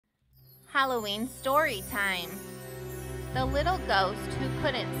Halloween story time. The little ghost who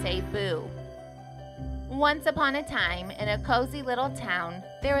couldn't say boo. Once upon a time, in a cozy little town,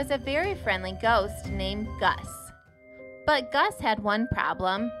 there was a very friendly ghost named Gus. But Gus had one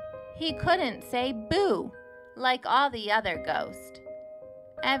problem. He couldn't say boo, like all the other ghosts.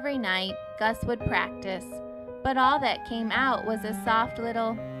 Every night, Gus would practice, but all that came out was a soft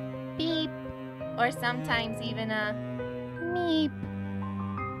little beep, or sometimes even a meep.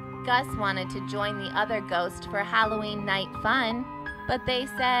 Gus wanted to join the other ghosts for Halloween night fun, but they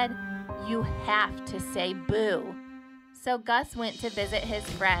said, "You have to say boo." So Gus went to visit his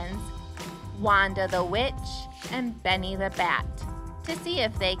friends, Wanda the Witch and Benny the Bat, to see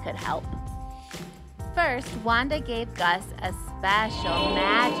if they could help. First, Wanda gave Gus a special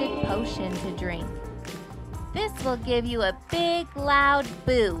magic potion to drink. "This will give you a big, loud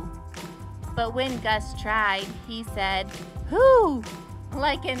boo." But when Gus tried, he said, "Hoo!"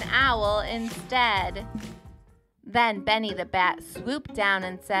 like an owl instead. Then Benny the Bat swooped down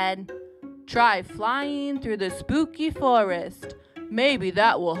and said, "Try flying through the spooky forest. Maybe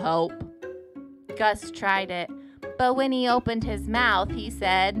that will help." Gus tried it, but when he opened his mouth, he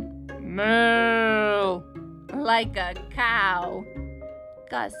said, "Moo!" like a cow.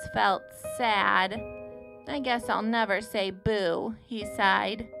 Gus felt sad. "I guess I'll never say boo," he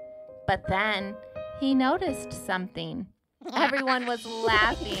sighed. But then he noticed something. Everyone was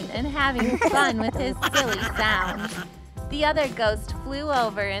laughing and having fun with his silly sounds. The other ghost flew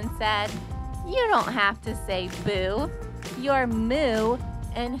over and said, "You don't have to say boo. Your moo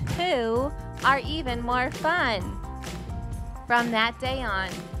and hoo are even more fun." From that day on,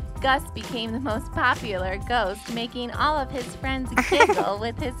 Gus became the most popular ghost, making all of his friends giggle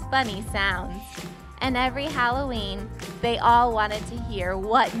with his funny sounds. And every Halloween, they all wanted to hear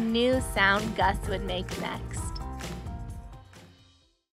what new sound Gus would make next.